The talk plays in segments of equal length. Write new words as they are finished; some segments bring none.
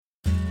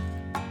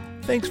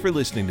Thanks for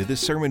listening to this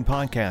sermon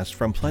podcast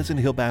from Pleasant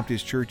Hill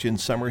Baptist Church in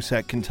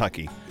Somerset,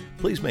 Kentucky.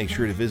 Please make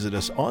sure to visit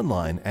us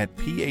online at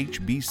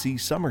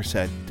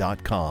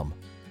phbcsomerset.com.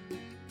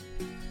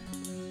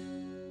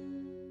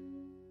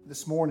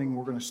 This morning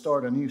we're going to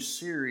start a new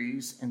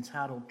series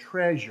entitled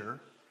Treasure,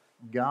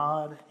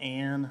 God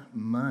and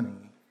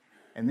Money.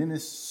 And in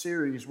this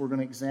series we're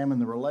going to examine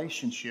the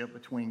relationship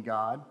between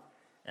God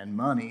and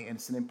money. And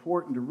it's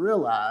important to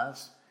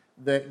realize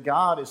that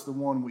God is the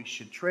one we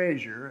should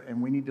treasure,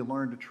 and we need to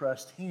learn to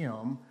trust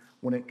Him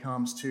when it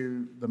comes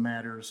to the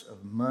matters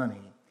of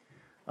money.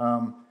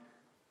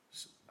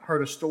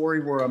 Heard a story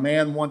where a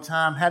man one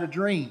time had a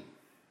dream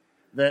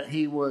that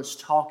he was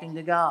talking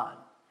to God.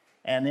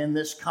 And in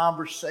this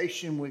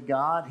conversation with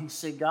God, he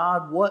said,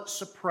 "God, what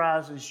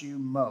surprises you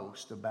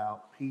most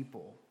about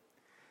people?"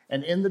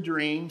 And in the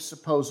dream,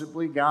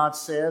 supposedly, God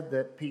said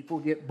that people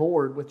get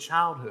bored with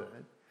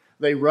childhood.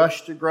 They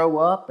rush to grow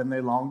up and they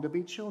long to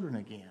be children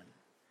again.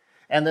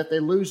 And that they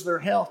lose their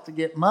health to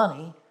get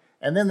money,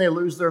 and then they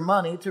lose their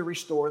money to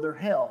restore their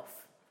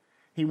health.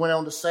 He went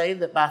on to say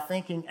that by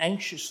thinking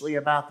anxiously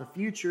about the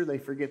future, they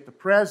forget the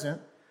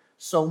present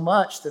so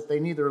much that they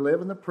neither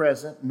live in the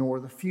present nor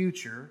the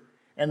future,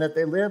 and that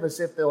they live as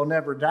if they'll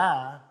never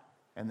die,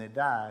 and they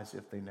die as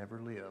if they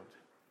never lived.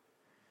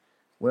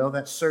 Well,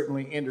 that's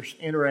certainly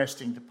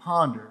interesting to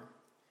ponder.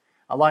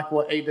 I like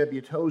what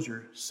A.W.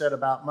 Tozer said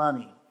about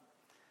money.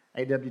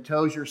 A.W.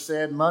 Tozer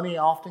said, "Money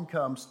often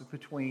comes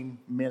between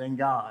men and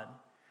God."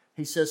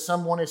 He says,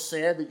 "Someone has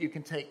said that you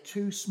can take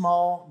two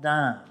small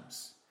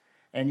dimes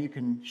and you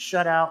can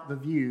shut out the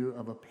view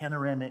of a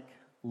panoramic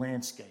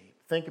landscape."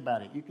 Think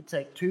about it. You could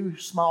take two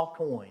small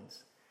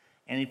coins,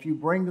 and if you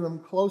bring them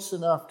close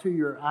enough to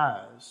your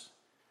eyes,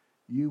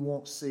 you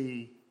won't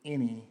see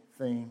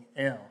anything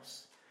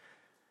else.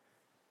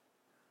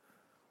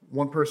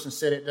 One person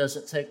said it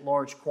doesn't take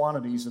large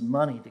quantities of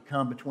money to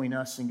come between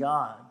us and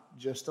God.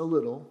 Just a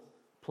little,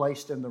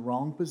 placed in the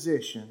wrong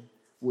position,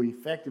 will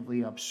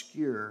effectively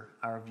obscure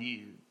our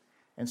view.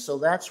 And so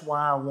that's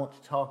why I want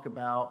to talk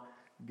about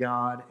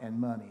God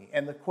and money.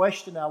 And the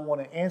question I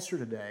want to answer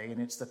today,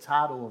 and it's the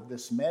title of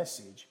this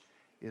message,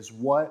 is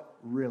what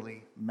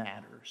really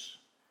matters?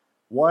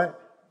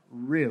 What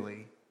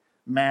really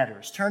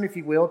matters? Turn, if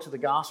you will, to the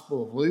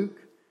Gospel of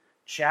Luke,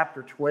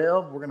 chapter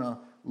 12. We're going to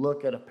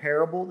look at a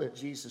parable that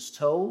Jesus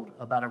told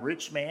about a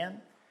rich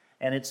man,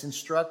 and it's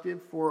instructive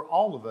for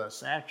all of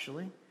us,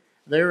 actually.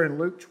 There in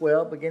Luke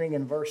 12, beginning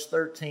in verse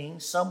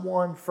 13,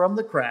 someone from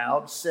the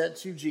crowd said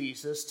to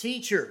Jesus,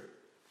 "Teacher,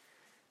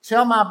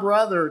 tell my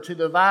brother to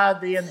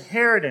divide the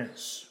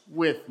inheritance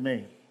with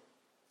me."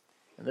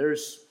 And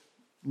there's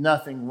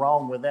nothing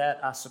wrong with that,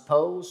 I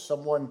suppose.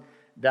 Someone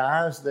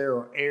dies, there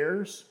are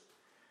heirs.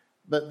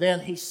 But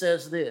then he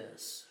says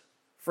this,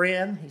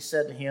 "Friend," he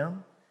said to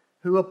him,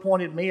 "who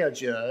appointed me a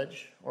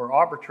judge or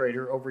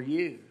arbitrator over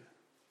you?"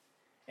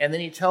 And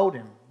then he told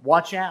him,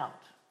 "Watch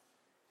out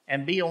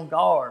and be on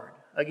guard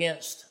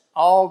against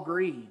all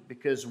greed,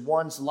 because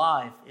one's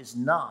life is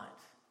not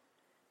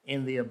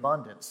in the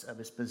abundance of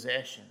his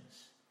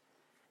possessions."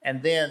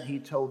 And then he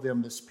told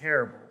them this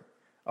parable.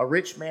 A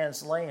rich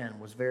man's land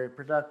was very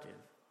productive.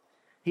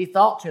 He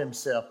thought to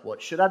himself,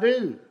 "What should I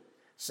do,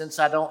 since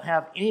I don't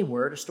have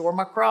anywhere to store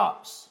my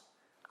crops?"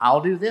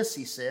 "I'll do this,"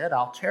 he said.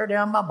 "I'll tear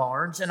down my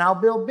barns and I'll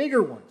build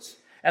bigger ones,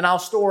 and I'll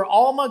store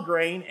all my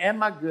grain and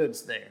my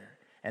goods there.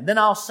 And then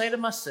I'll say to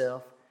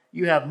myself,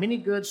 you have many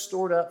goods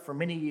stored up for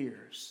many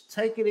years.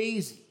 Take it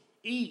easy,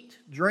 eat,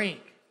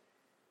 drink,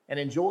 and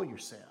enjoy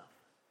yourself."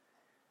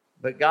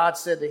 But God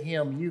said to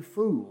him, "You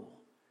fool,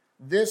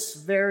 this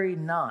very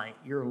night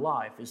your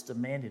life is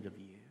demanded of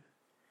you.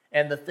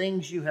 And the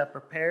things you have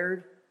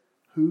prepared,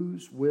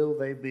 whose will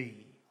they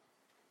be?"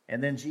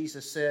 And then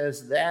Jesus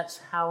says, that's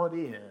how it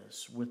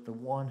is with the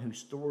one who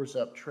stores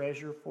up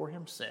treasure for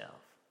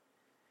himself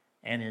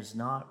and is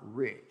not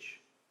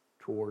rich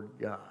toward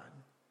God.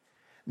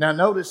 Now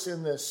notice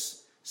in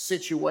this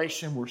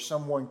situation where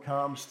someone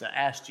comes to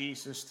ask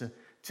Jesus to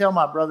tell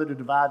my brother to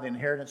divide the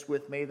inheritance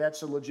with me,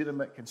 that's a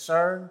legitimate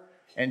concern.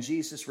 And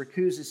Jesus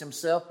recuses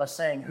himself by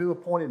saying, "Who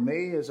appointed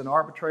me as an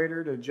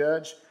arbitrator to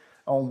judge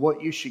on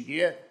what you should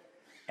get?"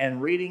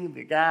 And reading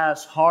the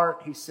guy's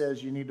heart, he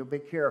says, you need to be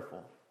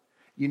careful.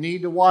 You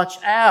need to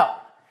watch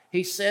out.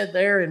 He said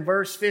there in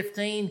verse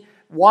 15,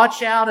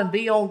 "Watch out and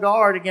be on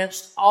guard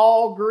against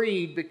all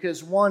greed,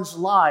 because one's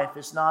life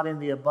is not in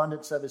the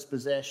abundance of his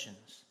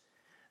possessions."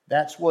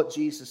 That's what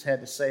Jesus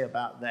had to say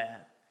about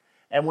that.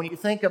 And when you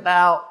think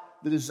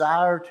about the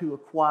desire to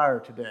acquire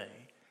today,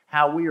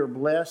 how we are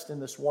blessed in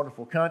this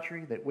wonderful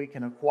country, that we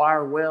can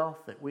acquire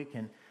wealth, that we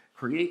can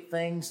create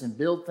things and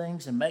build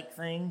things and make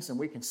things, and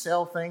we can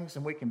sell things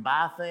and we can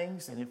buy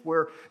things. And if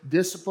we're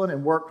disciplined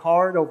and work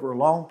hard over a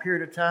long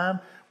period of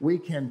time, we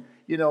can,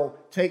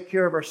 take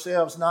care of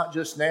ourselves not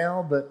just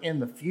now, but in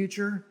the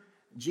future.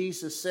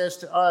 Jesus says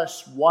to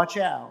us, watch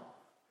out,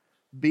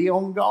 be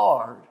on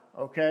guard,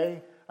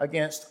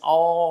 against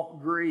all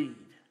greed.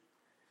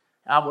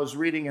 I was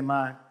reading in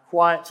my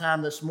quiet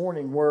time this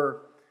morning where,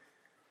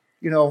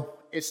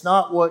 it's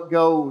not what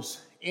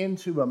goes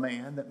into a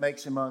man that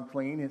makes him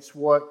unclean. It's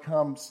what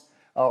comes,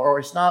 or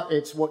it's not.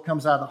 It's what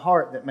comes out of the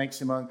heart that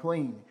makes him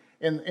unclean.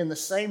 In the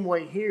same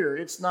way here,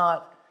 it's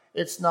not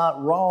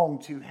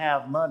wrong to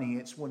have money.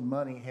 It's when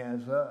money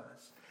has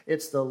us.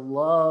 It's the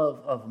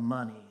love of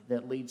money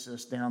that leads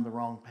us down the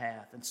wrong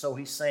path. And so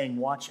he's saying,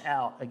 watch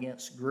out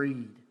against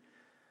greed,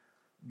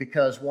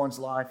 because one's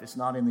life is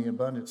not in the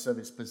abundance of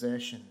his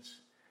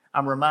possessions.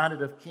 I'm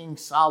reminded of King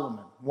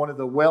Solomon, one of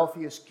the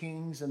wealthiest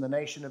kings in the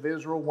nation of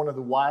Israel, one of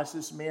the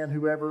wisest men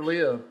who ever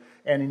lived.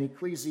 And in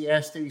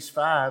Ecclesiastes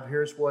 5,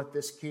 here's what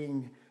this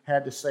king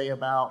had to say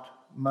about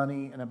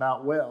money and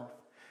about wealth.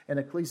 In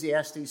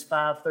Ecclesiastes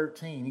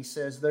 5:13, he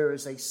says, "There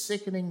is a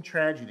sickening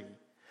tragedy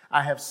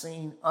I have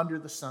seen under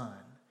the sun.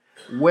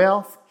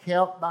 Wealth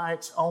kept by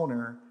its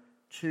owner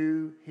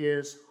to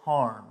his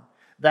harm."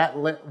 That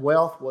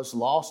wealth was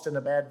lost in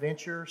a bad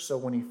venture, so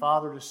when he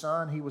fathered a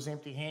son, he was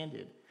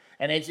empty-handed.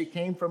 And as he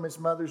came from his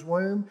mother's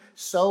womb,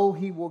 so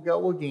he will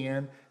go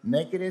again.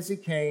 Naked as he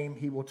came,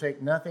 he will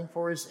take nothing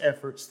for his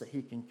efforts that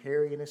he can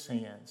carry in his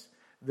hands.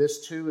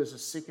 This too is a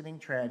sickening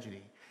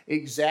tragedy.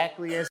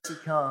 Exactly as he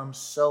comes,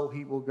 so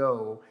he will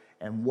go.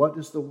 And what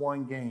does the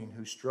one gain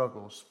who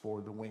struggles for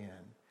the win?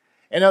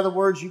 In other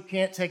words, you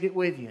can't take it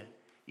with you.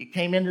 You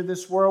came into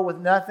this world with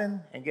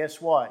nothing, and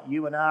guess what?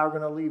 You and I are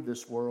going to leave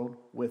this world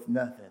with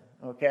nothing,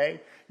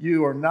 okay?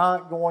 You are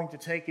not going to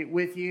take it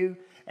with you,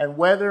 and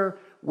whether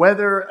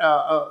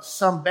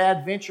some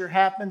bad venture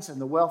happens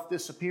and the wealth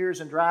disappears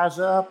and dries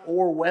up,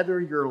 or whether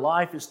your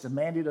life is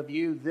demanded of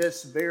you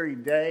this very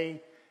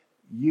day,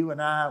 you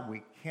and I,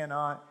 we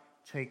cannot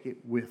take it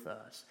with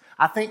us.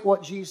 I think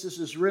what Jesus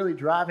is really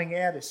driving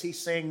at is he's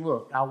saying,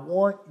 look, I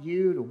want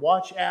you to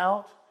watch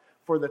out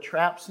for the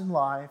traps in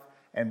life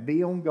and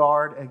be on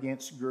guard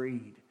against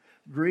greed.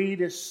 Greed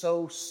is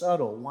so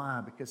subtle.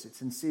 Why? Because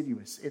it's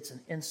insidious. It's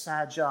an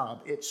inside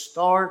job. It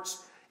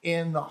starts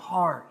in the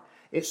heart.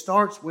 It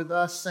starts with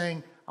us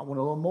saying, I want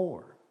a little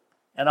more,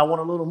 and I want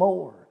a little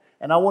more,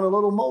 and I want a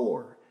little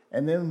more.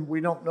 And then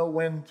we don't know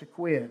when to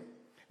quit.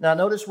 Now,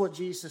 notice what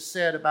Jesus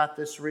said about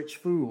this rich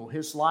fool.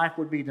 His life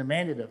would be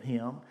demanded of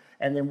him,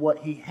 and then what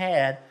he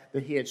had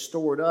that he had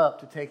stored up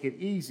to take it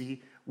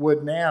easy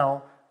would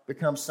now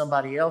become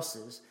somebody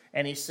else's.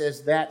 And he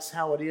says that's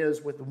how it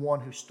is with the one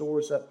who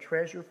stores up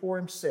treasure for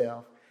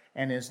himself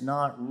and is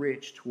not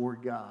rich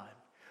toward God.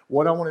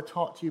 What I want to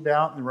talk to you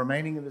about in the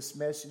remaining of this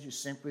message is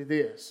simply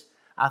this.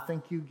 I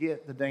think you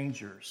get the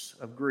dangers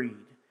of greed.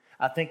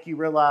 I think you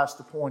realize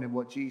the point of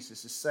what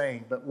Jesus is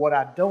saying. But what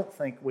I don't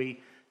think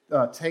we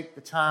take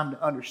the time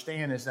to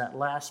understand is that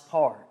last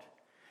part,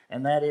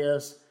 and that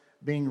is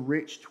being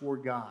rich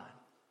toward God.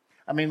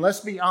 I mean,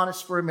 let's be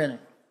honest for a minute.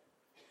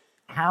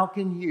 How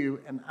can you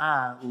and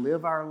I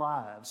live our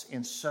lives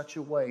in such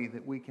a way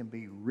that we can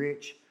be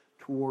rich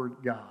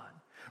toward God?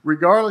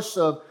 Regardless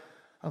of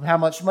how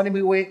much money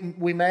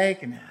we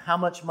make and how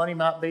much money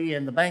might be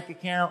in the bank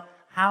account,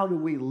 how do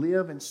we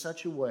live in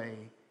such a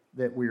way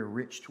that we are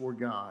rich toward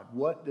God?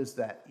 What does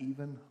that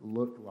even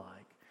look like?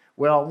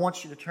 Well, I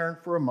want you to turn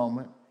for a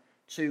moment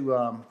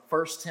to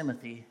 1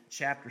 Timothy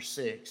chapter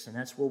 6, and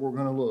that's where we're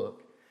going to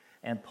look.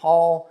 And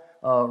Paul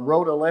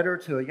wrote a letter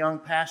to a young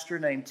pastor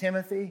named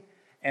Timothy.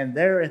 And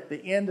there at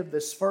the end of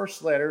this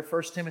first letter,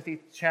 1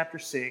 Timothy chapter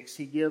 6,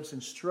 he gives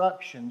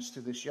instructions to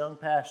this young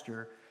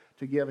pastor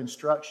to give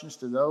instructions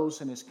to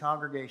those in his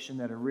congregation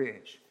that are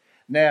rich.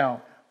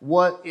 Now,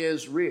 what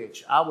is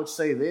rich? I would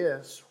say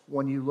this,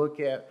 when you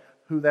look at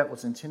who that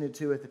was intended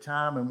to at the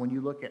time, and when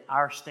you look at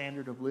our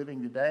standard of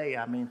living today,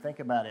 I mean, think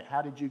about it.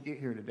 How did you get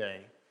here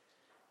today?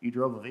 You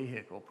drove a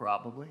vehicle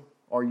probably,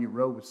 or you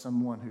rode with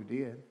someone who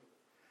did.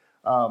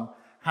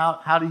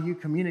 How do you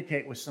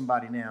communicate with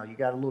somebody now? You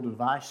got a little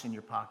device in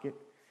your pocket,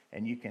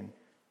 and you can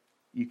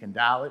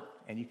dial it,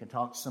 and you can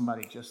talk to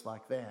somebody just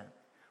like that.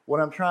 What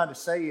I'm trying to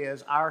say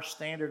is our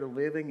standard of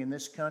living in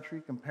this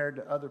country compared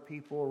to other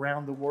people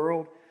around the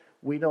world,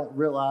 we don't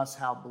realize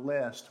how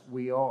blessed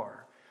we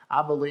are.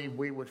 I believe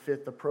we would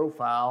fit the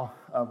profile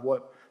of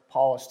what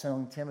Paul is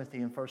telling Timothy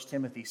in 1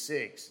 Timothy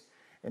 6.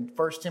 In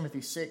 1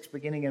 Timothy 6,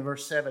 beginning in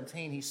verse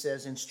 17, he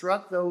says,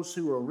 "Instruct those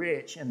who are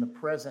rich in the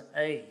present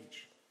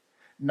age,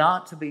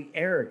 not to be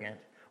arrogant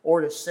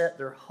or to set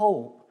their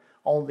hope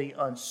on the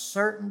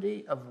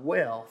uncertainty of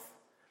wealth,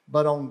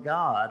 but on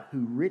God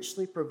who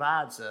richly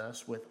provides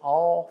us with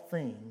all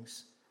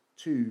things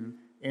to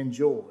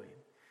enjoy."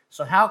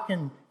 So how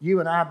can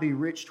you and I be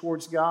rich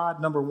towards God?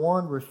 Number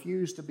one,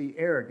 refuse to be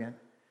arrogant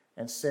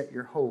and set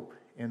your hope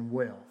in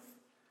wealth.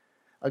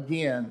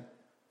 Again,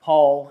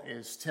 Paul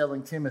is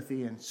telling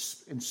Timothy in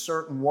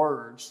certain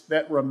words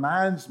that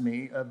reminds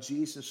me of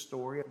Jesus'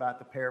 story about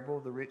the parable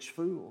of the rich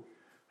fool,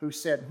 who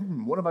said,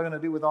 what am I going to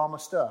do with all my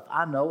stuff?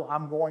 I know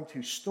I'm going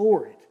to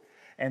store it,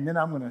 and then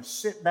I'm going to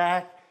sit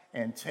back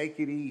and take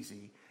it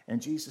easy.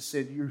 And Jesus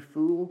said, you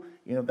fool,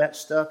 that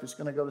stuff is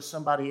going to go to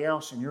somebody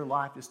else, and your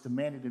life is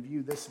demanded of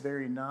you this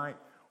very night.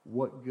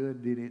 What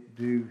good did it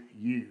do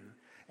you?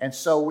 And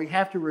so we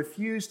have to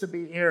refuse to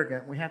be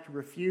arrogant. We have to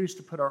refuse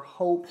to put our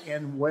hope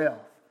in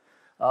wealth.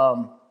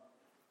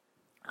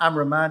 I'm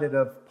reminded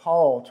of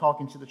Paul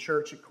talking to the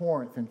church at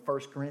Corinth in 1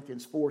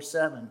 Corinthians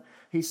 4:7.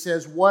 He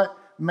says, what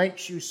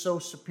makes you so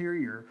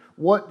superior?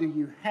 What do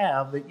you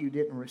have that you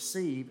didn't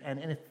receive? And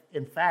if,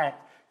 in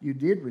fact, you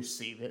did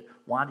receive it,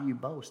 why do you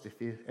boast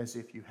as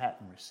if you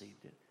hadn't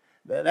received it?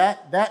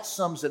 That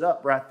sums it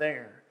up right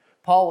there.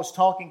 Paul was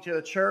talking to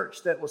a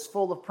church that was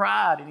full of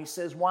pride, and he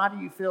says, why do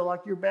you feel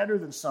like you're better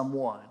than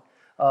someone?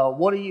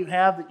 What do you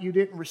have that you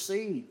didn't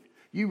receive?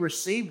 You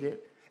received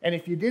it, and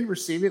if you did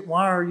receive it,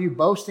 why are you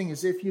boasting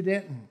as if you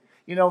didn't?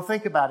 You know,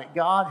 think about it.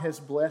 God has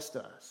blessed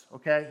us,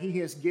 okay? He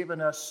has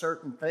given us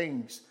certain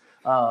things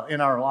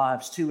in our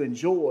lives to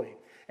enjoy,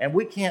 and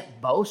we can't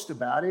boast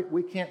about it.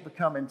 We can't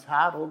become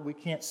entitled. We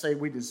can't say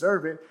we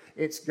deserve it.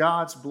 It's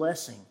God's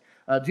blessing.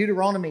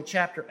 Deuteronomy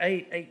chapter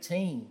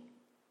 8:18.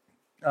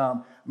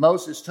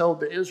 Moses told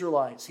the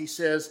Israelites, he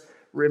says,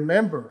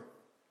 remember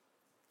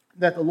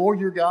that the Lord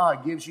your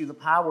God gives you the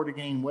power to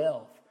gain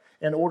wealth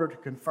in order to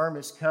confirm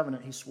his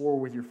covenant he swore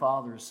with your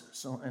fathers.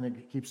 And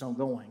it keeps on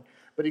going.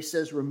 But he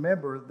says,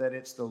 remember that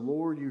it's the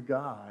Lord your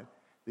God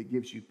that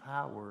gives you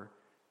power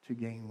to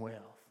gain wealth.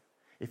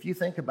 If you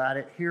think about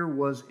it, here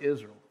was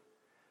Israel.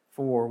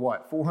 For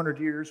 400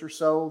 years or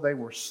so, they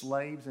were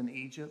slaves in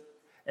Egypt.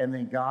 And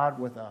then God,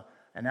 with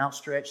an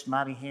outstretched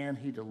mighty hand,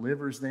 he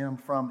delivers them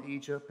from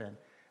Egypt. And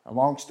a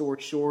long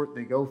story short,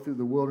 they go through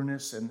the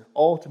wilderness, and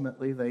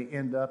ultimately they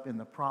end up in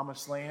the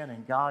promised land,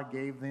 and God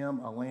gave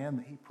them a land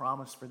that he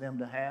promised for them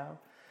to have.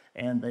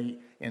 And they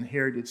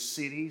inherited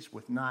cities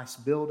with nice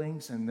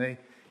buildings, and they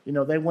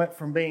went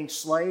from being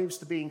slaves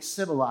to being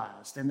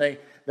civilized. And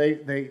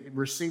they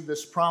received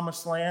this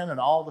promised land and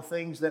all the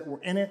things that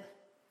were in it.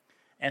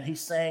 And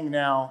he's saying,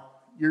 now,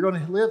 you're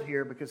going to live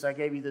here because I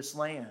gave you this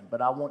land, but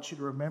I want you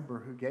to remember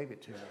who gave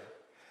it to you.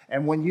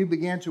 And when you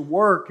begin to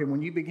work and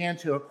when you begin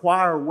to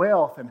acquire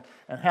wealth and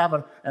have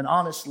an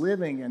honest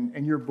living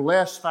and you're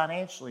blessed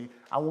financially,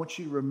 I want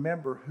you to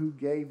remember who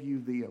gave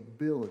you the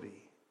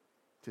ability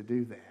to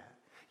do that.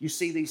 You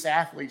see these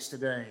athletes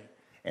today,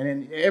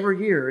 and every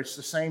year it's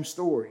the same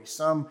story.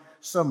 Some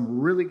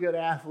really good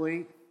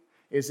athlete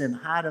is in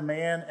high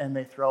demand, and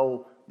they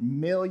throw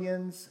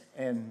millions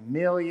and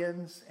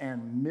millions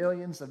and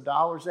millions of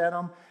dollars at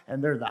them,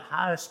 and they're the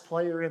highest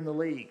player in the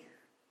league.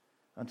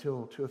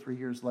 Until 2 or 3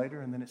 years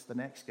later, and then it's the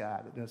next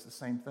guy that does the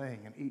same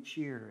thing. And each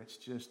year, it's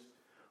just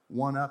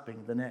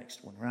one-upping the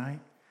next one, right?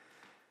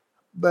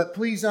 But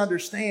please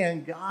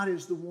understand, God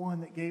is the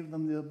one that gave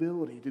them the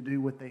ability to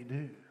do what they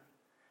do.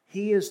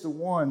 He is the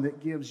one that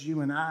gives you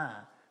and I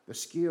the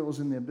skills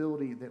and the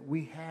ability that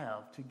we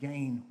have to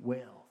gain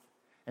wealth.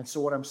 And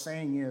so what I'm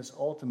saying is,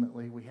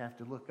 ultimately, we have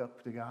to look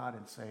up to God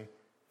and say,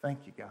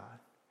 thank you, God.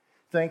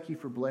 Thank you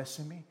for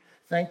blessing me.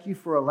 Thank you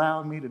for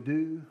allowing me to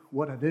do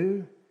what I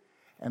do.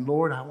 And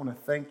Lord, I want to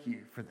thank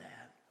you for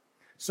that.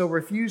 So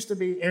refuse to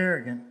be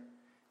arrogant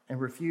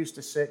and refuse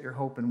to set your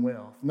hope in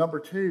wealth. Number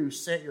 2,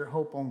 set your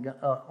hope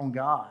on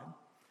God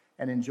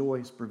and enjoy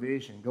his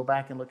provision. Go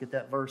back and look at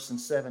that verse in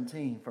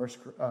 17, 1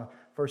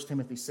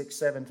 Timothy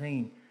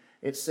 6:17.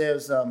 It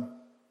says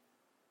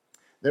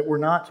that we're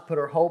not to put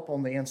our hope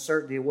on the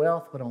uncertainty of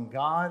wealth, but on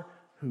God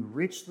who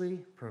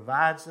richly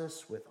provides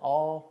us with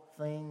all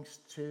things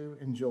to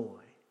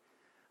enjoy.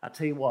 I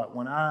tell you what,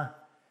 when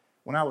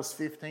I was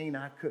 15,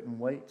 I couldn't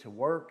wait to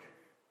work,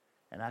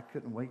 and I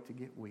couldn't wait to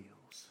get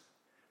wheels.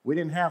 We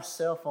didn't have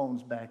cell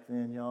phones back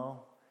then,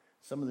 y'all.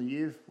 Some of the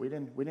youth, we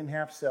didn't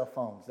have cell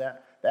phones.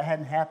 That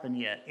hadn't happened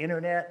yet.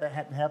 Internet, that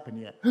hadn't happened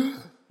yet.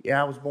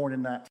 Yeah, I was born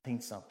in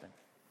 19-something.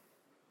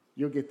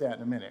 You'll get that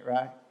in a minute,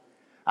 right?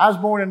 I was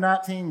born in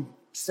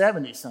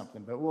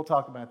 1970-something, but we'll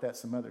talk about that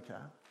some other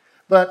time.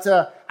 But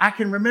I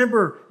can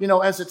remember,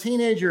 as a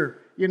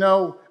teenager,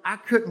 I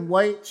couldn't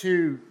wait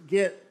to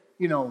get,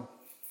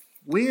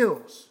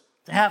 wheels,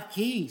 to have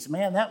keys.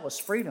 Man, that was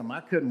freedom.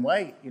 I couldn't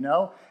wait,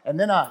 And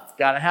then I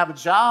got to have a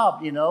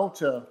job,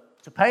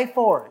 to pay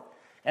for it.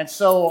 And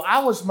so I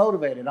was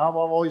motivated. I've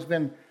always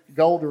been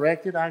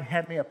goal-directed. I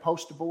had me a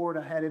poster board.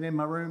 I had it in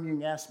my room. You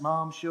can ask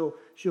Mom. She'll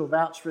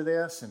vouch for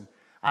this. And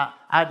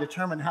I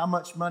determined how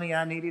much money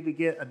I needed to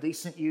get a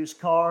decent used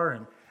car.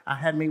 And I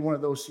had me one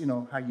of those,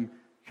 how you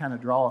kind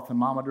of draw a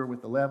thermometer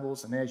with the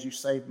levels. And as you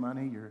save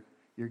money,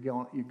 you're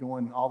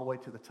going all the way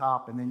to the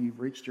top, and then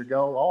you've reached your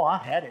goal. Oh, I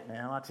had it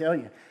now, I tell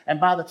you. And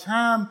by the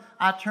time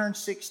I turned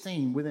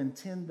 16, within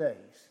 10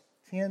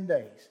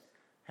 days,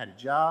 had a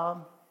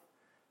job,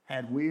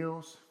 had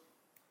wheels,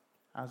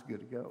 I was good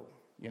to go,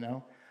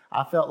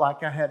 I felt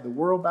like I had the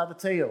world by the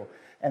tail.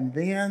 And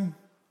then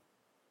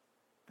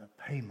the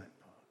payment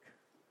book.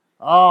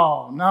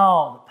 Oh,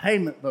 no, the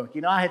payment book.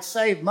 I had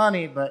saved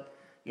money, but,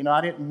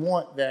 I didn't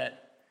want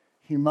that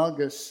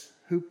humongous,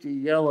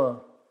 hoopty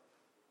yellow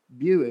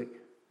Buick.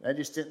 That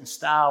just didn't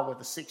style with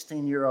a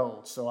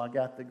 16-year-old. So I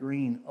got the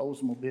green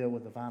Oldsmobile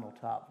with the vinyl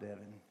top,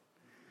 Devin.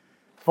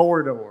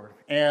 4-door.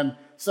 And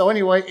so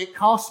anyway, it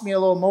cost me a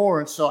little more,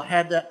 and so I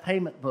had that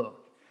payment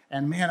book.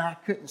 And man, I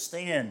couldn't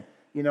stand,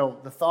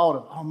 the thought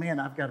of, oh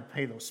man, I've got to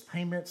pay those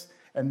payments.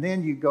 And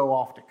then you go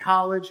off to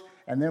college,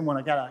 and then when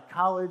I got out of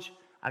college,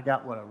 I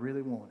got what I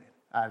really wanted.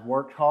 I'd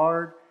worked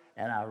hard,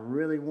 and I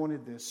really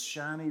wanted this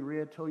shiny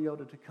red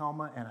Toyota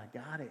Tacoma, and I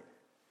got it.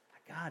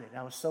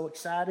 I was so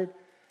excited.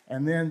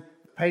 And then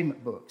the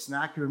payment books.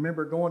 Now, I can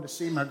remember going to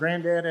see my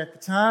granddad at the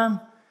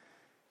time,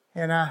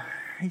 and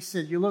he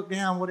said, "You look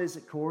down, what is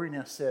it, Corey?" And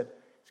I said,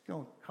 "It's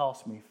going to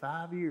cost me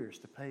 5 years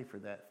to pay for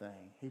that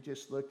thing." He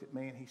just looked at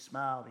me and he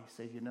smiled. He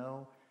said, "You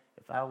know,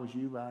 if I was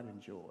you, I'd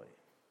enjoy it."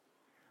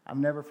 I've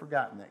never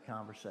forgotten that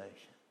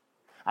conversation.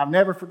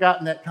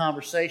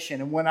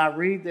 And when I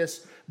read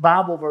this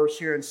Bible verse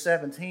here in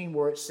 17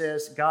 where it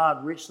says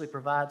God richly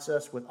provides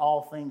us with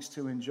all things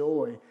to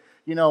enjoy,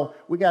 you know,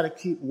 we got to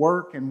keep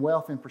work and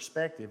wealth in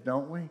perspective,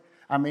 don't we?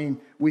 I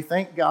mean, we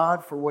thank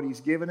God for what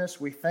He's given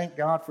us. We thank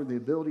God for the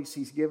abilities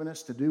He's given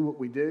us to do what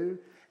we do.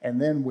 And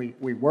then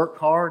we work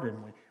hard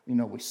and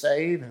we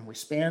save and we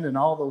spend and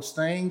all those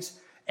things.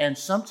 And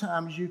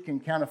sometimes you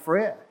can kind of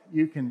fret.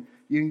 You can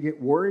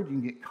get worried. You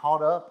can get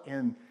caught up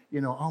in,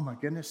 oh my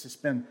goodness, it's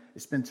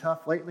been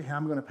tough lately. How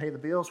am I going to pay the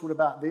bills? What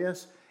about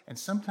this? And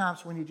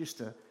sometimes we need just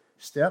to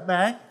step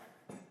back,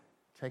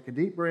 take a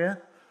deep breath,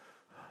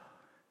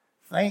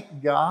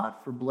 thank God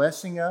for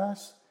blessing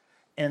us,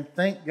 and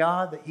thank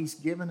God that He's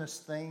given us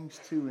things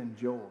to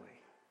enjoy.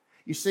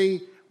 You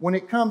see, when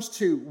it comes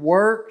to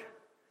work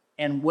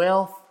and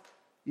wealth,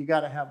 you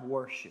got to have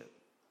worship.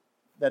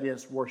 That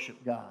is,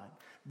 worship God.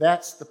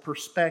 That's the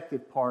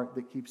perspective part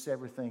that keeps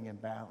everything in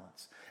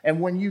balance. And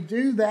when you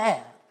do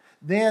that,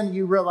 then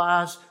you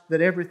realize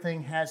that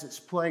everything has its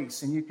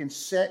place and you can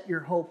set your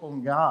hope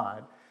on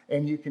God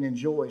and you can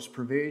enjoy His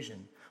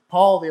provision.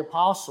 Paul the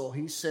Apostle,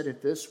 he said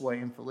it this way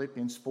in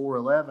Philippians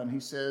 4:11. He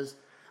says,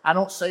 "I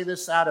don't say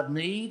this out of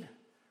need,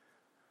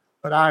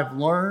 but I've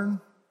learned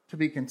to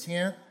be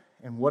content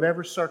in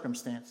whatever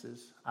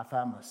circumstances I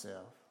find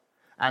myself.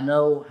 I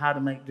know how to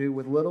make do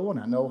with little, and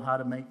I know how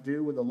to make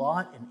do with a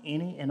lot in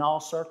any and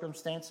all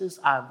circumstances.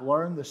 I've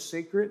learned the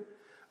secret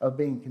of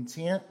being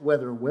content,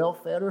 whether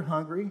well-fed or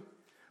hungry,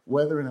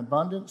 whether in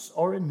abundance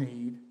or in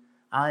need.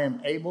 I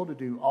am able to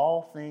do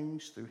all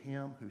things through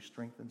Him who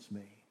strengthens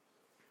me."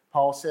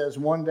 Paul says,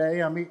 one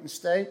day I'm eating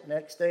steak,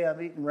 next day I'm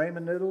eating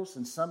ramen noodles,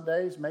 and some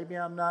days maybe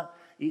I'm not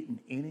eating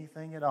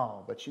anything at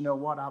all. But you know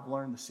what? I've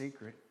learned the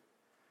secret.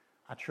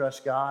 I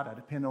trust God, I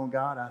depend on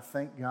God, I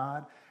thank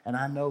God, and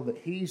I know that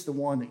He's the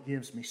one that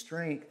gives me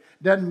strength.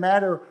 Doesn't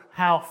matter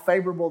how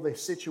favorable the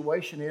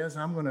situation is,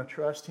 I'm going to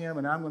trust Him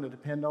and I'm going to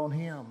depend on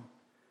Him.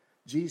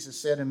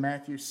 Jesus said in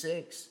Matthew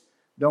 6,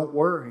 "Don't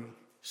worry,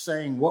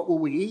 saying, what will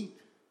we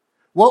eat?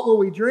 What will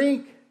we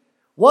drink?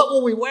 What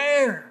will we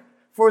wear?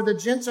 For the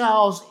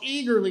Gentiles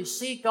eagerly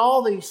seek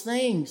all these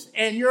things,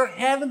 and your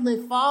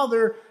heavenly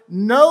Father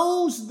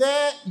knows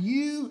that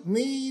you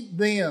need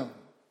them."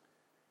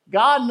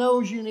 God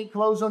knows you need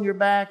clothes on your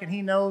back, and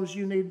He knows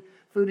you need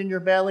food in your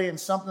belly and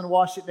something to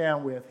wash it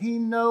down with. He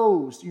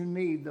knows you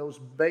need those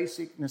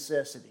basic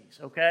necessities,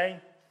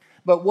 okay?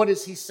 But what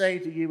does He say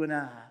to you and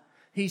I?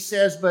 He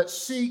says, "But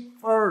seek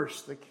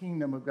first the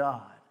kingdom of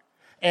God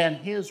and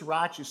His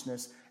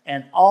righteousness,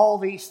 and all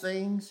these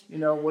things,"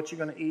 what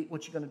you're going to eat,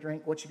 what you're going to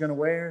drink, what you're going to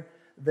wear,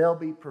 they'll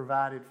be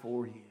provided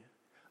for you.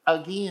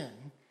 Again,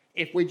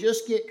 if we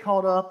just get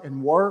caught up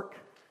in work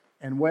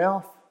and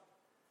wealth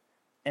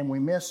and we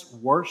miss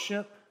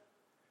worship,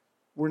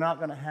 we're not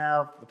going to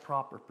have the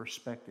proper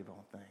perspective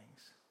on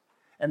things.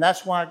 And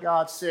that's why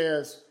God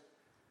says,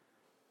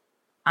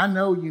 "I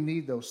know you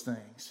need those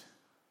things,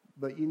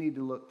 but you need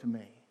to look to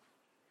me.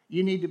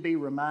 You need to be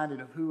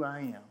reminded of who I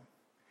am.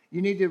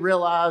 You need to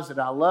realize that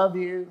I love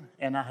you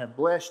and I have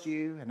blessed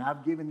you and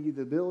I've given you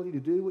the ability to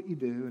do what you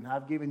do and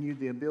I've given you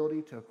the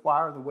ability to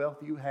acquire the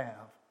wealth you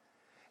have.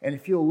 And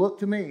if you'll look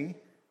to me,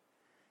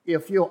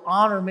 if you'll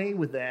honor me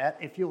with that,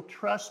 if you'll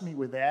trust me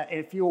with that,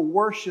 if you'll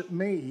worship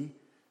me,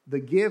 the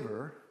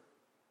giver,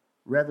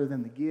 rather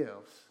than the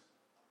gifts,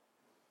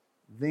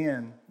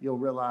 then you'll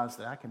realize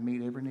that I can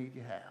meet every need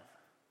you have."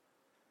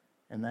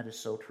 And that is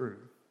so true.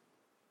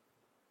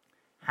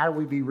 How do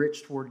we be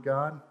rich toward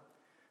God?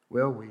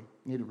 Well, we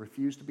need to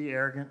refuse to be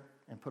arrogant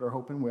and put our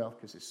hope in wealth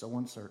because it's so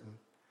uncertain.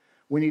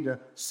 We need to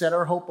set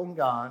our hope on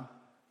God,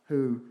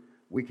 who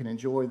we can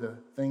enjoy the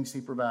things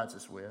He provides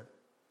us with.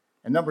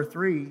 And number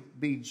 3,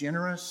 be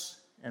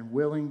generous and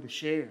willing to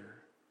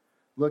share.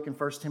 Look in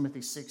 1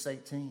 Timothy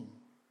 6:18.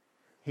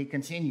 He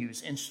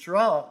continues,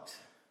 "Instruct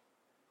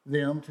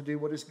them to do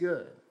what is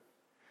good,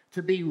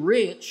 to be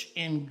rich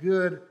in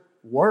good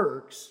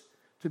works,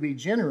 to be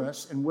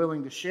generous and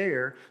willing to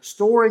share,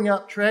 storing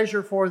up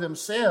treasure for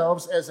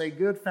themselves as a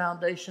good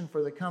foundation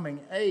for the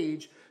coming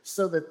age,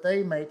 so that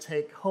they may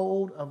take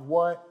hold of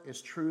what is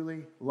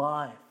truly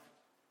life."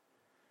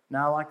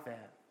 Now, I like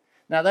that.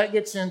 Now, that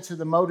gets into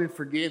the motive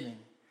for giving.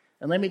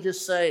 And let me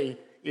just say,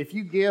 if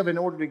you give in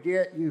order to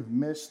get, you've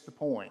missed the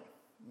point,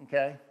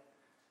 okay?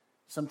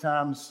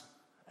 Sometimes,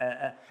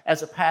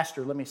 as a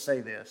pastor, let me say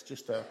this,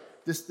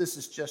 this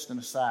is just an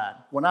aside.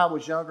 When I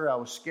was younger, I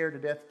was scared to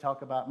death to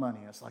talk about money.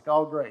 I was like,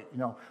 oh, great.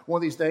 One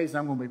of these days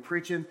I'm going to be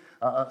preaching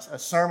a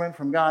sermon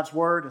from God's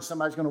Word, and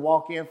somebody's going to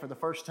walk in for the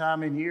first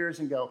time in years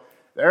and go,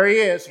 there he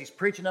is. He's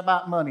preaching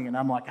about money. And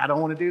I'm like, I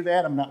don't want to do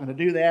that. I'm not going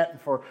to do that.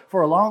 And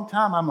for a long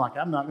time, I'm like,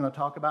 I'm not going to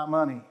talk about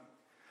money.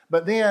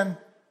 But then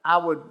I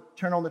would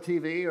turn on the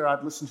TV or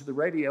I'd listen to the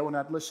radio and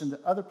I'd listen to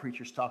other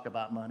preachers talk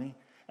about money.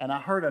 And I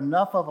heard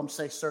enough of them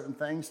say certain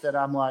things that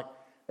I'm like,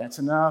 that's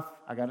enough.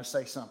 I got to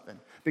say something.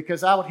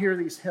 Because I would hear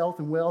these health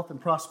and wealth and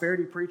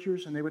prosperity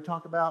preachers, and they would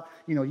talk about,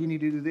 you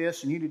need to do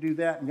this and you need to do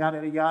that and yada,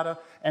 yada, yada.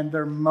 And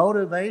their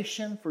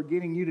motivation for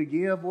getting you to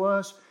give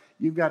was,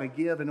 you've got to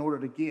give in order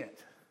to get.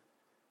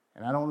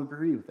 And I don't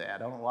agree with that.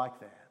 I don't like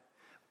that.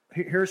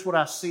 Here's what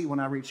I see when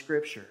I read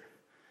Scripture.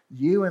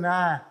 You and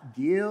I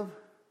give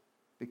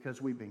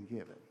because we've been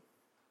given.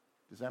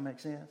 Does that make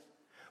sense?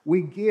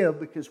 We give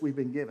because we've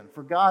been given.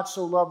 For God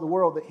so loved the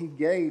world that He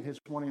gave His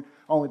one and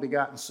only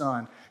begotten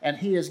Son. And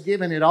He has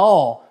given it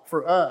all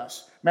for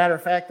us. Matter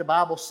of fact, the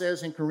Bible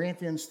says in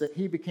Corinthians that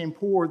He became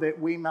poor that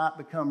we might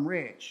become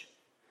rich.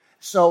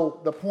 So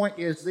the point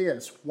is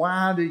this.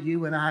 Why do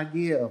you and I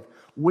give?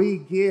 We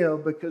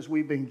give because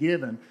we've been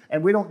given.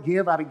 And we don't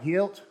give out of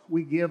guilt.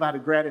 We give out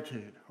of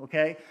gratitude.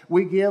 Okay?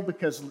 We give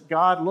because,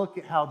 God, look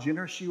at how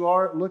generous you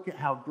are. Look at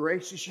how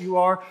gracious you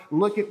are.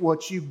 Look at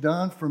what you've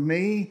done for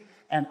me.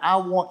 And I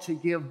want to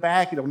give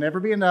back. It'll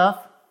never be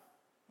enough,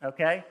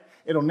 okay?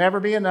 It'll never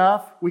be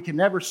enough. We can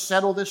never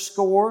settle this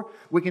score.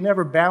 We can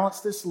never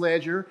balance this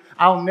ledger.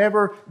 I'll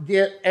never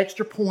get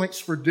extra points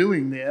for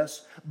doing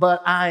this,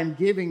 but I am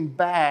giving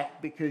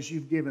back because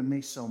you've given me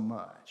so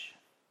much.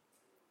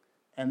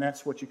 And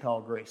that's what you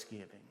call grace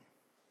giving.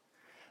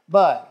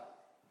 But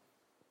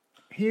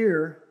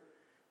here,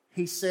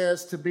 he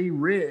says to be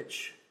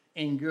rich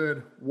in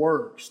good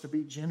works, to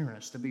be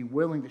generous, to be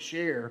willing to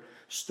share,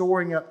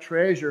 storing up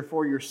treasure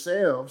for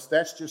yourselves.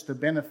 That's just a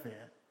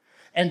benefit.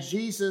 And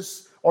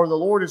Jesus, or the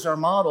Lord, is our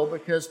model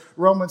because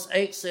Romans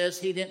 8 says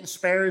He didn't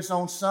spare His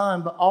own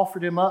Son, but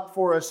offered Him up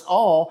for us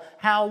all.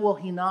 How will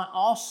He not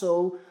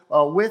also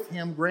with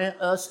Him grant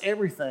us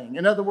everything?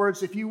 In other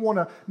words, if you want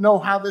to know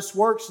how this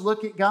works,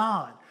 look at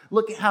God.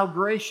 Look at how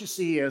gracious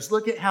He is.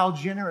 Look at how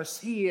generous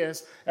He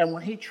is. And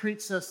when He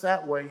treats us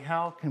that way,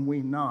 how can we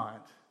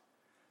not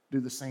do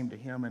the same to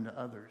Him and to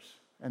others?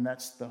 And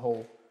that's the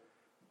whole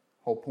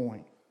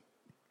point.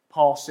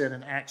 Paul said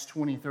in Acts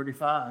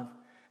 20:35,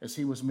 as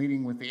he was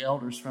meeting with the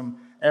elders from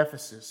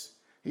Ephesus,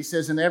 he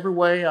says, in every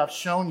way I've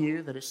shown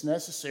you that it's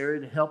necessary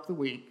to help the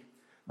weak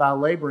by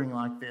laboring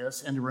like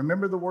this, and to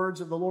remember the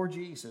words of the Lord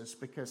Jesus,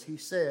 because He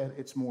said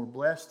it's more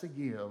blessed to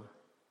give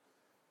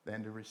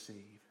than to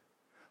receive.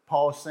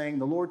 Paul is saying,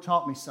 the Lord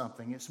taught me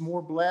something. It's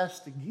more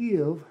blessed to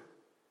give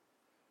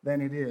than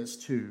it is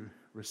to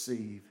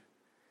receive.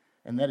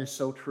 And that is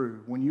so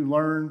true. When you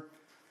learn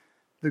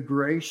the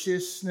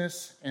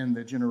graciousness and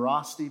the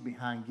generosity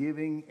behind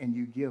giving, and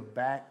you give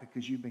back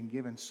because you've been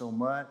given so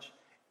much,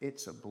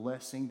 it's a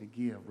blessing to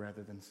give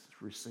rather than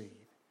receive.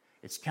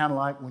 It's kind of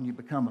like when you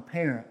become a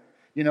parent.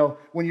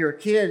 When you're a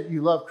kid,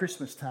 you love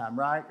Christmas time,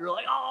 right? You're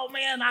like, oh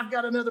man, I've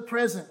got another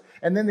present.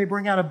 And then they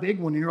bring out a big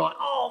one, and you're like,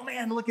 oh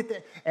man, look at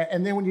that.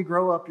 And then when you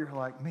grow up, you're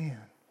like, man,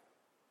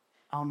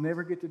 I'll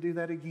never get to do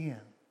that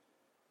again.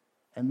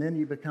 And then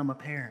you become a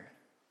parent.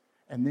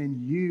 And then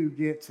you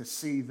get to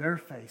see their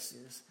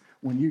faces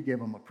when you give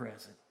them a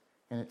present.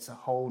 And it's a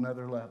whole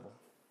nother level.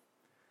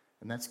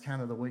 And that's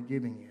kind of the way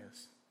giving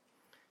is.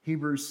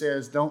 Hebrews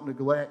says, don't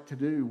neglect to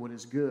do what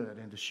is good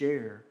and to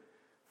share,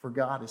 for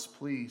God is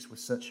pleased with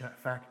such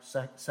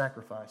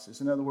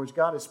sacrifices. In other words,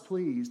 God is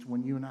pleased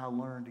when you and I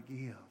learn to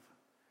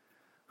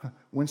give.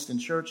 Winston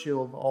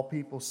Churchill, of all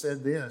people,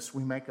 said this,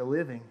 we make a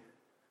living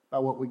by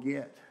what we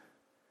get,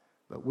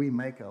 but we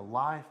make a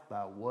life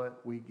by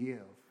what we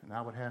give. And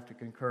I would have to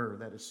concur,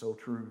 that is so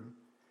true.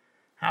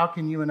 How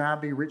can you and I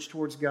be rich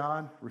towards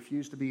God,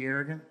 refuse to be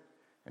arrogant,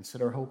 and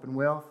set our hope in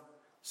wealth,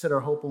 set our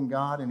hope on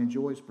God and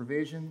enjoy His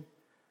provision,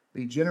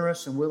 be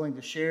generous and willing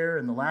to share,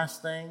 and the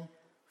last thing,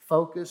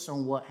 focus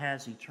on what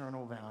has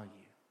eternal value.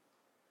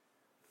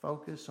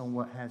 Focus on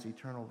what has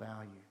eternal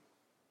value.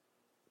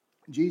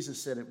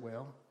 Jesus said it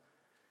well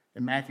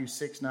in Matthew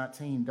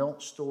 6:19,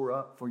 don't store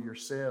up for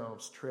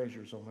yourselves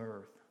treasures on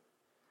earth,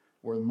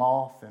 where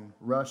moth and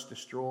rust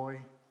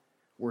destroy,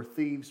 where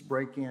thieves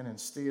break in and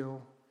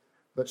steal,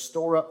 but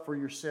store up for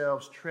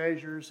yourselves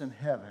treasures in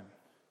heaven,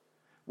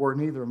 where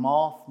neither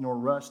moth nor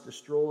rust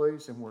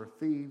destroys, and where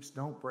thieves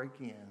don't break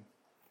in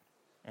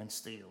and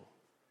steal.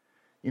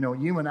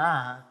 You and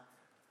I,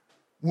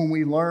 when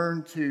we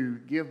learn to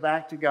give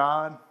back to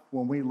God,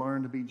 when we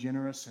learn to be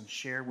generous and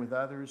share with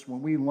others,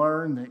 when we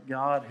learn that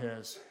God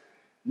has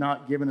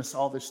not given us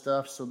all this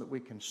stuff so that we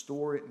can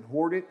store it and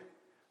hoard it,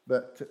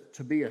 but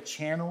to be a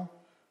channel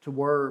to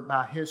where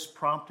by His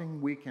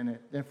prompting we can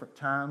at different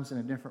times and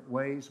in different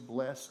ways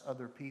bless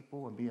other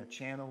people and be a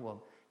channel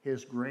of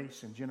His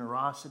grace and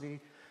generosity,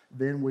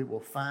 then we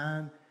will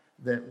find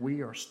that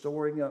we are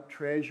storing up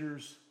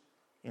treasures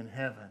in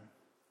heaven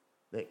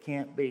that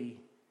can't be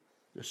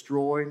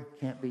destroyed,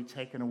 can't be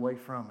taken away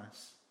from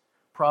us.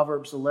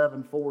 Proverbs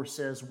 11:4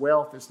 says,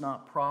 wealth is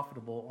not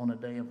profitable on a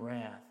day of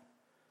wrath,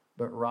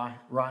 but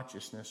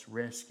righteousness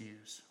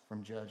rescues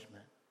from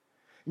judgment.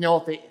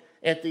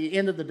 At the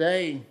end of the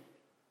day,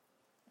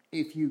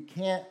 if you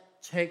can't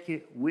take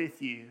it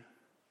with you,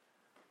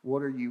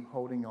 what are you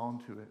holding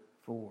on to it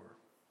for?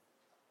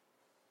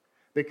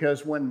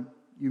 Because when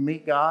you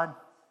meet God,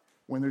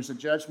 when there's a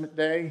judgment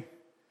day,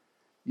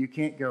 you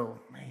can't go,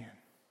 man,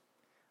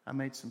 I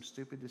made some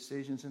stupid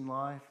decisions in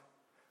life.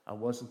 I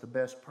wasn't the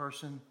best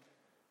person.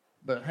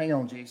 But hang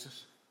on,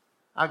 Jesus.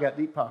 I got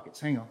deep pockets.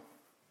 Hang on.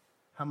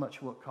 How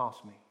much will it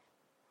cost me?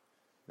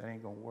 That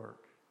ain't going to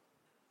work.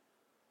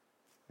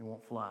 It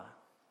won't fly.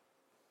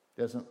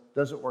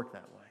 Doesn't work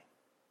that way.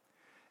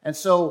 And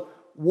so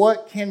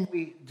what can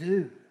we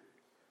do?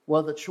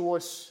 Well, the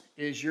choice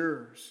is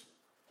yours.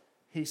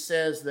 He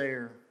says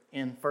there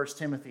in 1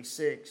 Timothy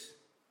 6,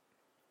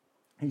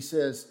 he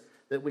says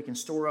that we can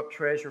store up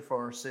treasure for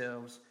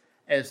ourselves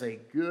as a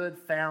good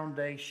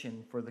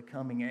foundation for the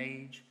coming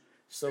age,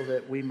 so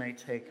that we may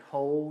take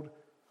hold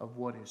of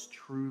what is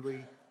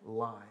truly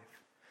life.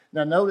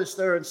 Now notice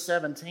there in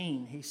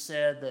 17, he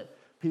said that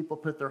people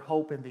put their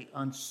hope in the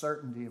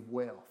uncertainty of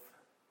wealth.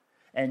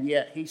 And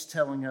yet he's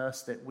telling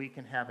us that we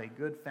can have a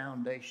good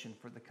foundation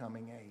for the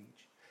coming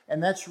age.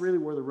 And that's really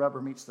where the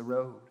rubber meets the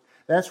road.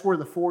 That's where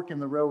the fork in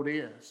the road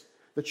is.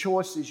 The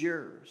choice is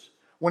yours.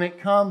 When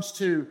it comes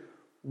to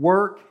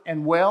work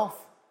and wealth,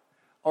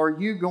 are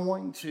you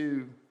going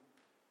to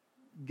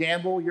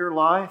gamble your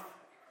life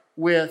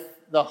with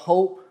the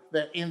hope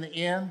that in the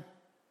end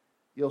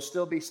you'll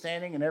still be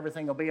standing and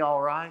everything will be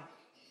all right?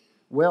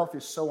 Wealth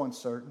is so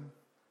uncertain.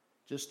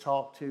 Just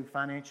talk to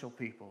financial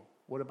people.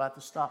 What about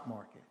the stock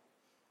market?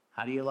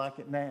 How do you like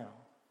it now?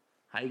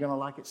 How are you going to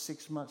like it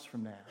 6 months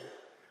from now?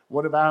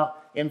 What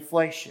about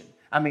inflation?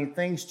 I mean,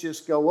 things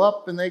just go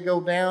up and they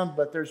go down,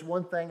 but there's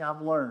one thing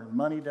I've learned.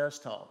 Money does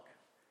talk.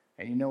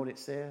 And you know what it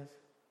says?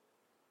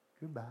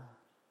 Goodbye.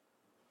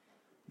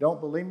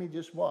 Don't believe me?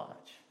 Just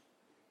watch.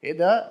 It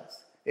does.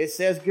 It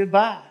says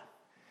goodbye.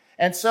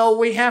 And so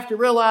we have to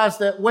realize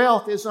that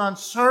wealth is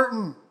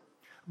uncertain.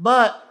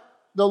 But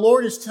the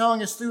Lord is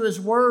telling us through His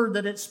Word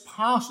that it's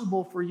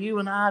possible for you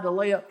and I to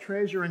lay up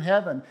treasure in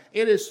heaven.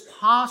 It is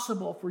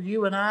possible for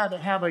you and I to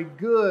have a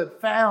good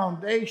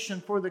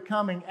foundation for the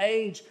coming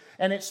age.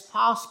 And it's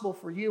possible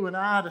for you and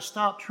I to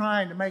stop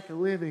trying to make a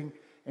living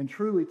and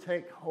truly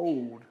take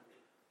hold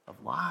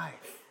of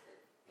life.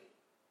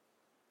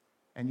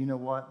 And you know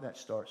what? That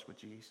starts with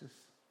Jesus.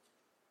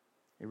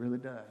 It really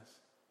does.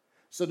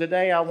 So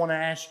today I want to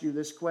ask you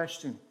this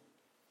question.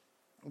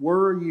 Where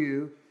are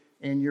you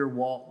in your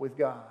walk with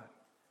God?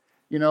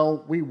 You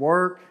know, we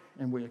work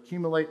and we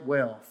accumulate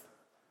wealth,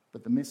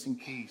 but the missing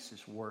piece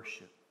is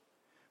worship.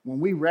 When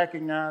we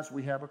recognize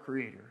we have a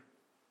Creator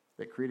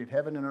that created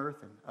heaven and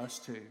earth and us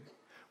too,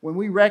 when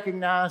we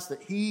recognize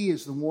that He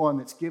is the one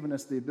that's given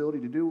us the ability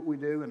to do what we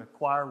do and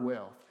acquire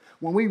wealth,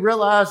 when we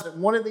realize that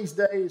one of these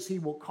days He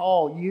will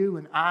call you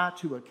and I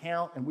to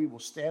account and we will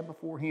stand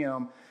before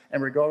Him,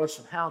 and regardless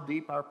of how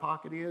deep our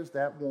pocket is,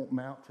 that won't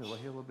mount to a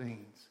hill of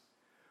beans.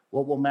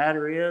 What will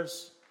matter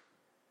is,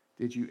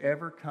 did you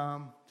ever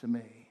come to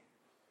me?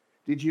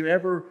 Did you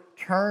ever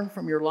turn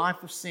from your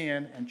life of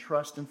sin and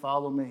trust and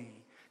follow me?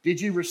 Did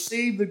you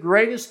receive the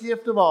greatest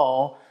gift of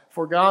all?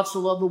 For God so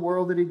loved the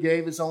world that He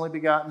gave His only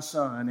begotten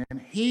Son.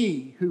 And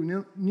He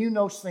who knew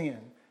no sin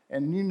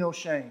and knew no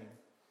shame,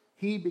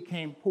 He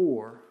became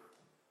poor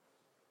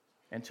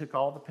and took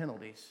all the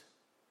penalties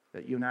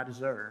that you and I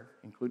deserve,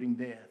 including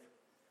death,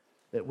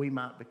 that we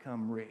might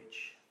become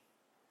rich,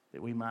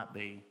 that we might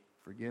be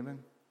forgiven,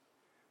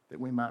 that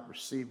we might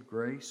receive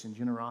grace and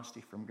generosity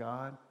from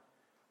God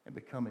and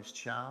become His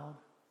child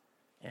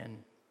and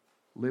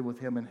live with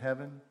Him in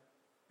heaven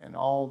and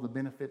all the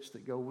benefits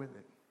that go with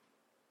it.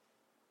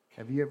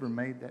 Have you ever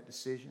made that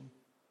decision?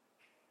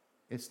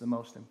 It's the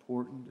most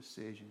important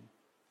decision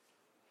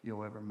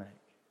you'll ever make.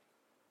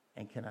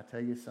 And can I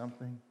tell you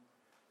something?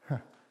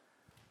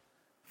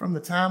 From the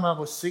time I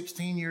was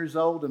 16 years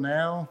old to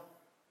now,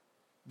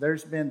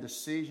 there's been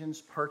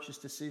purchase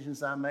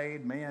decisions I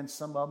made. Man,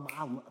 some of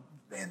them,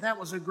 that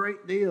was a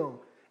great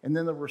deal. And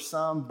then there were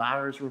some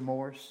buyer's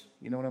remorse.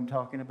 You know what I'm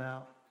talking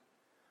about?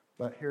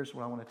 But here's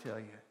what I want to tell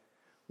you.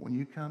 When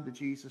you come to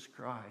Jesus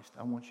Christ,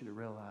 I want you to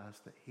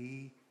realize that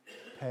He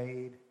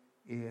paid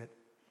it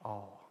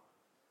all.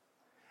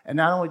 And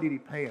not only did He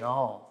pay it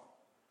all,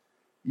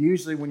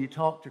 usually when you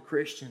talk to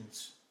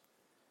Christians,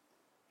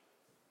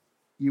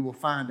 you will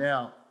find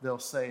out they'll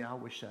say, I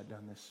wish I'd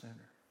done this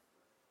sooner.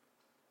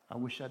 I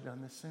wish I'd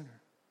done this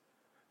sooner.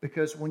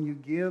 Because when you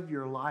give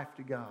your life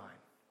to God,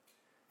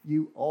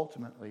 you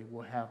ultimately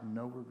will have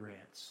no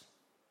regrets.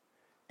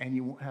 And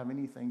you won't have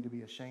anything to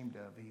be ashamed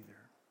of either.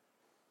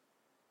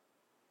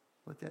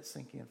 Let that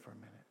sink in for a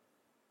minute.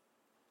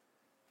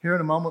 Here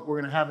in a moment, we're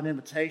going to have an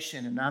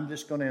invitation, and I'm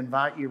just going to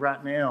invite you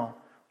right now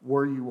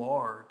where you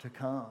are to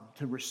come,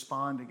 to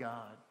respond to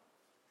God.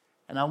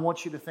 And I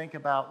want you to think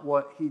about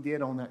what He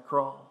did on that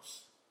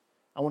cross.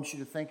 I want you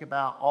to think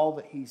about all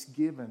that He's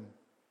given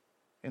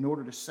in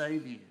order to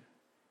save you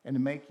and to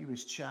make you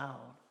His child.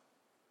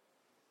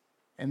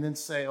 And then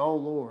say, oh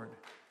Lord,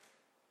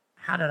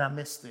 how did I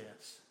miss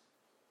this?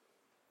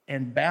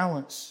 And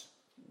balance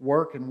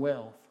work and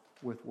wealth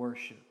with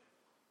worship.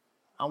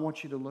 I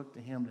want you to look to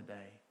Him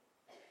today.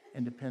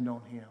 and depend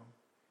on Him.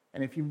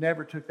 And if you've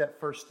never took that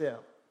first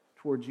step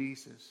toward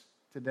Jesus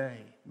today,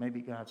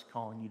 maybe God's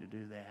calling you to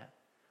do that.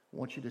 I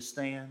want you to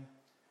stand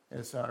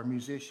as our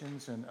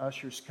musicians and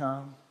ushers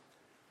come.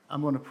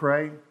 I'm going to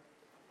pray,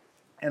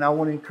 and I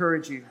want to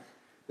encourage you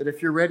that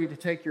if you're ready to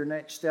take your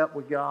next step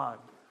with God,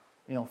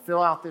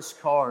 fill out this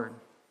card,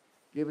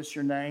 give us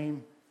your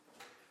name,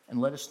 and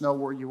let us know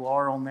where you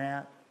are on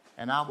that.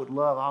 And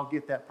I'll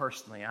get that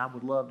personally. I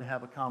would love to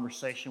have a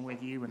conversation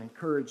with you and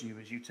encourage you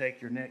as you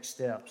take your next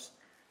steps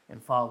in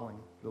following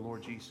the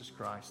Lord Jesus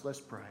Christ. Let's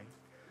pray.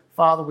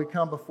 Father, we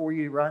come before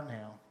you right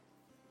now.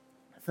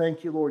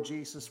 Thank you, Lord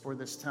Jesus, for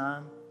this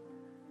time.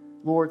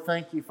 Lord,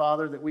 thank you,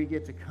 Father, that we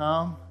get to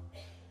come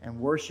and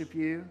worship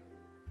you.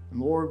 And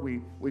Lord,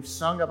 we've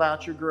sung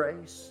about your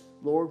grace.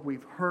 Lord,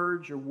 we've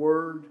heard your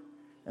word.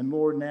 And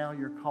Lord, now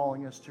you're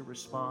calling us to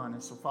respond.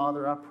 And so,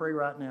 Father, I pray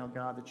right now,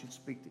 God, that you'd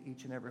speak to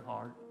each and every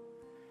heart.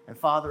 And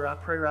Father, I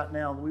pray right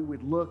now that we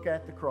would look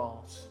at the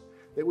cross,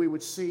 that we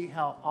would see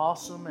how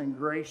awesome and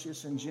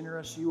gracious and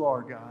generous you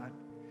are, God.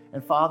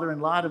 And Father,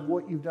 in light of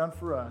what you've done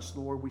for us,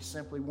 Lord, we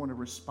simply want to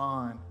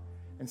respond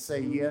and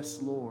say,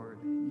 yes, Lord.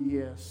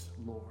 Yes,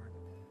 Lord.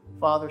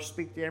 Father,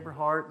 speak to every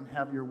heart and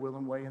have your will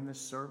and way in this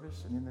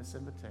service and in this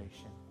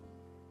invitation.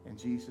 In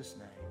Jesus'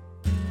 name,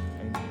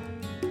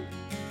 amen.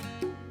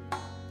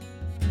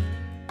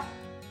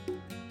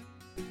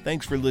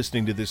 Thanks for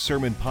listening to this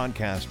sermon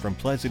podcast from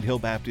Pleasant Hill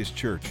Baptist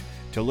Church.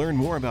 To learn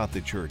more about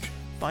the church,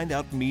 find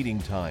out meeting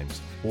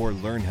times, or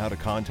learn how to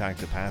contact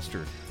the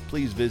pastor,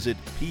 please visit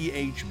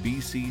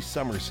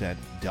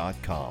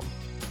phbcsomerset.com.